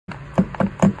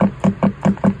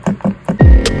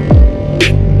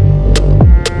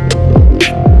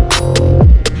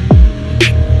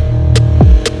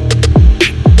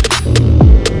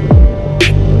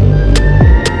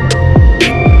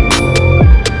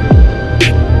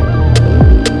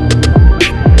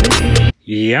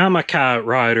Yamaha Cat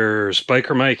riders,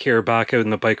 Biker Mike here, back out in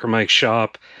the Biker Mike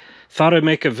shop. Thought I'd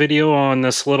make a video on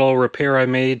this little repair I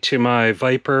made to my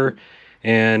Viper,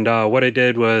 and what I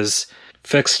did was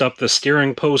fixed up the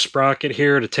steering post bracket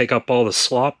here to take up all the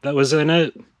slop that was in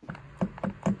it.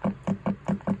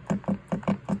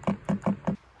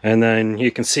 And then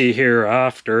you can see here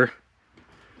after,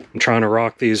 I'm trying to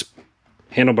rock these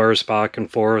handlebars back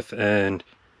and forth and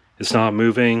it's not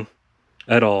moving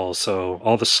at all. So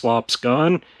all the slop's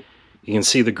gone. You can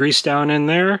see the grease down in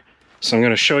there. So I'm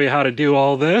going to show you how to do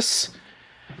all this.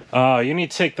 You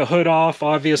need to take the hood off,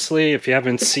 obviously. If you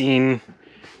haven't seen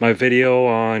my video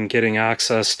on getting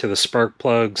access to the spark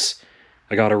plugs,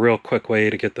 I got a real quick way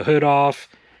to get the hood off.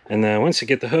 And then once you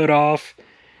get the hood off,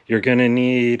 you're going to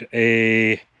need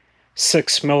a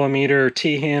 6mm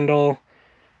T-handle,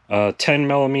 a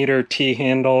 10mm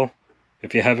T-handle.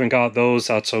 If you haven't got those,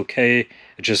 that's okay.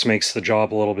 It just makes the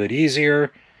job a little bit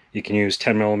easier. You can use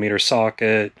 10mm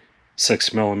socket,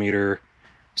 6mm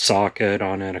socket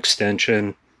on an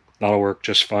extension. That'll work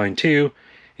just fine too.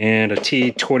 And a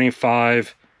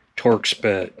T25 Torx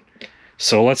bit.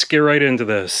 So let's get right into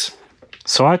this.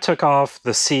 So I took off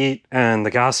the seat and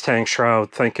the gas tank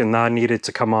shroud thinking that needed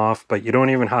to come off, but you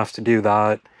don't even have to do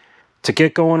that. To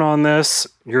get going on this,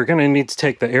 you're going to need to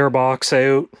take the air box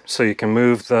out so you can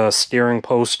move the steering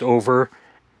post over.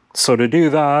 So to do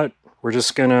that, we're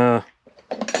just going to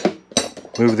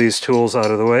move these tools out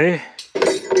of the way.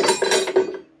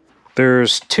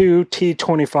 There's two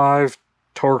T25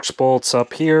 Torx bolts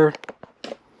up here,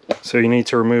 so you need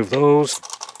to remove those.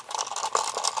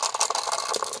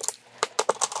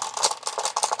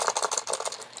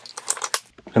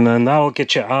 And then that'll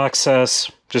get you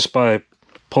access just by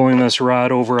pulling this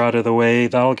rod over out of the way.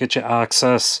 That'll get you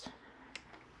access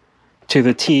to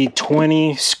the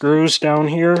T20 screws down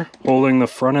here, holding the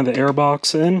front of the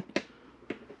airbox in.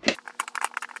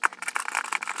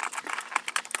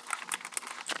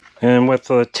 And with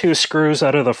the two screws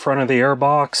out of the front of the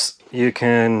airbox, you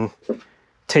can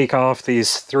take off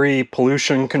these 3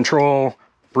 pollution control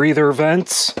breather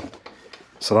vents.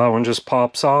 So that one just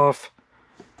pops off.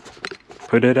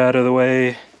 Put it out of the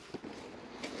way.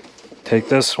 Take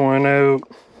this one out.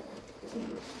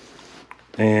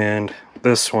 And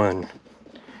this one.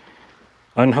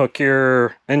 Unhook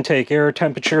your intake air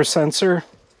temperature sensor.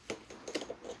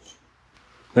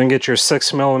 Then get your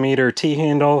 6mm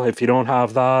T-handle. If you don't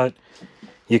have that,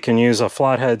 you can use a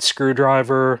flathead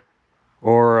screwdriver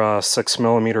or a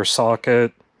 6mm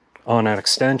socket on an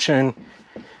extension.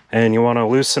 And you want to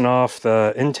loosen off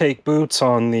the intake boots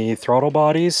on the throttle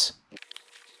bodies.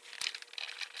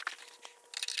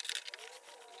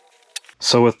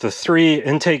 So with the 3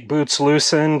 intake boots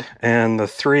loosened and the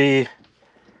 3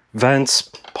 vents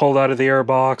pulled out of the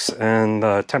airbox and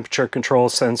the temperature control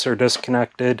sensor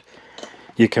disconnected,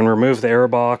 you can remove the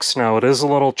airbox. Now it is a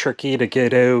little tricky to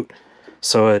get out,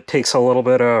 so it takes a little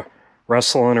bit of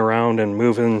wrestling around and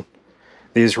moving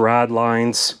these rad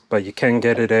lines, but you can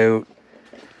get it out.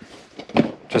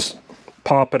 Just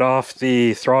pop it off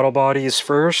the throttle bodies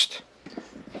first,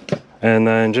 and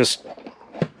then just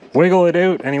wiggle it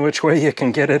out any which way you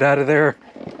can get it out of there.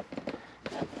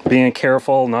 Being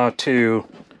careful not to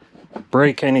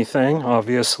break anything,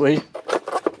 obviously.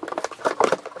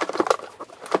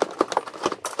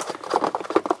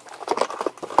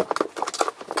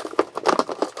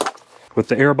 With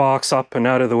the airbox up and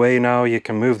out of the way now, you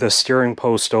can move the steering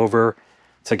post over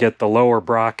to get the lower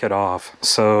bracket off.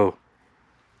 So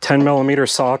 10mm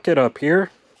socket up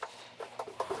here.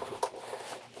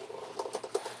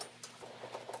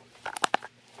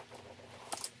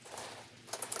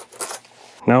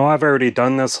 Now I've already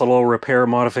done this little repair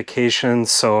modification,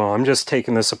 so I'm just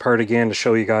taking this apart again to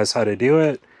show you guys how to do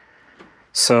it.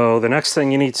 So the next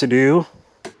thing you need to do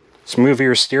is move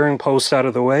your steering post out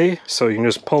of the way, so you can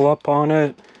just pull up on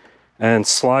it and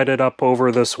slide it up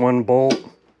over this one bolt.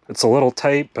 It's a little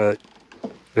tight, but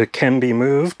it can be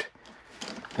moved.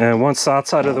 And once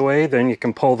that's out of the way, then you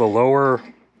can pull the lower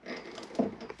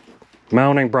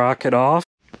mounting bracket off.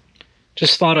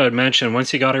 Just thought I'd mention,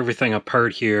 once you got everything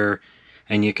apart here,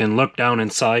 and you can look down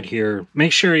inside here,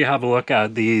 make sure you have a look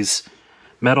at these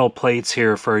metal plates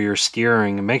here for your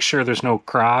steering and make sure there's no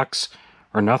cracks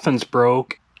or nothing's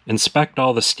broke. Inspect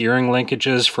all the steering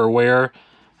linkages for wear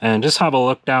and just have a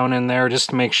look down in there just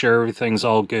to make sure everything's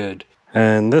all good.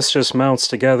 And this just mounts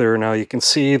together. Now you can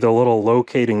see the little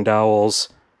locating dowels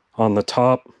on the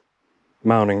top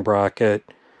mounting bracket,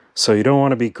 so you don't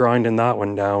want to be grinding that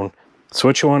one down. So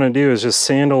what you want to do is just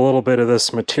sand a little bit of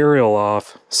this material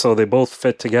off so they both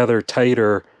fit together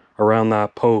tighter around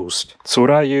that post. So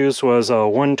what I used was a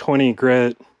 120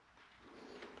 grit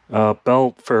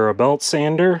belt for a belt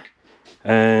sander,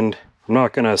 and I'm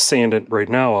not going to sand it right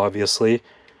now, obviously,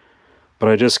 but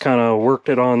I just kind of worked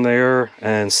it on there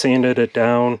and sanded it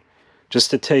down just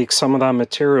to take some of that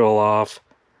material off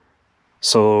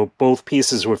so both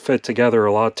pieces would fit together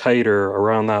a lot tighter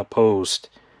around that post.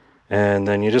 And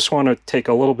then you just want to take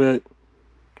a little bit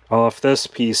off this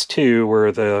piece too,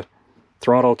 where the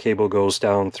throttle cable goes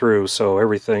down through, so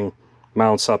everything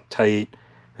mounts up tight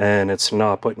and it's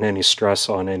not putting any stress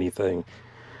on anything.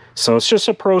 So it's just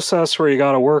a process where you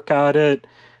got to work at it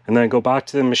and then go back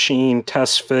to the machine,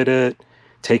 test fit it,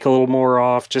 take a little more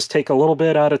off, just take a little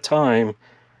bit at a time,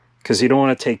 because you don't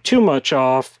want to take too much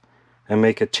off and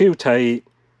make it too tight,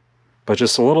 but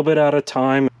just a little bit at a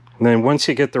time. And then once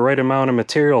you get the right amount of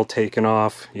material taken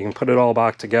off, you can put it all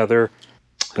back together.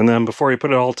 And then before you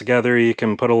put it all together, you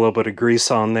can put a little bit of grease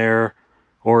on there,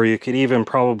 or you could even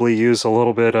probably use a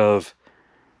little bit of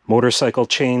motorcycle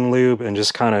chain lube and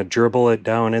just kind of dribble it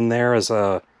down in there as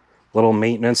a little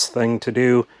maintenance thing to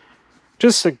do,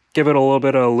 just to give it a little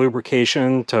bit of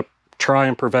lubrication to try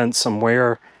and prevent some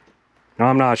wear. Now,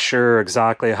 I'm not sure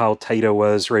exactly how tight it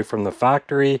was right from the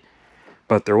factory,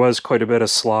 but there was quite a bit of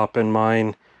slop in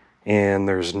mine, and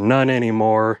there's none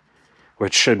anymore,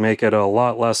 which should make it a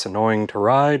lot less annoying to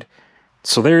ride.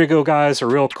 So there you go, guys, a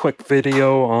real quick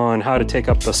video on how to take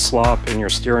up the slop in your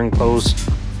steering post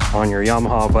on your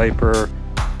Yamaha Viper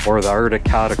or the Arctic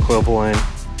Cat equivalent.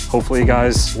 Hopefully you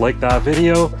guys like that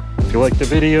video. If you like the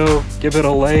video, give it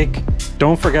a like.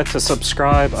 Don't forget to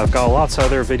subscribe. I've got lots of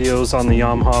other videos on the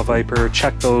Yamaha Viper.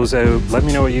 Check those out. Let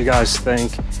me know what you guys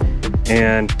think.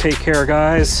 And take care,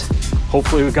 guys.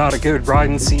 Hopefully we got a good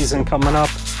riding season coming up.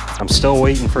 I'm still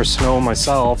waiting for snow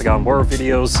myself. I got more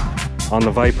videos on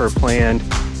the Viper planned.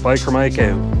 Biker Mike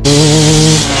out.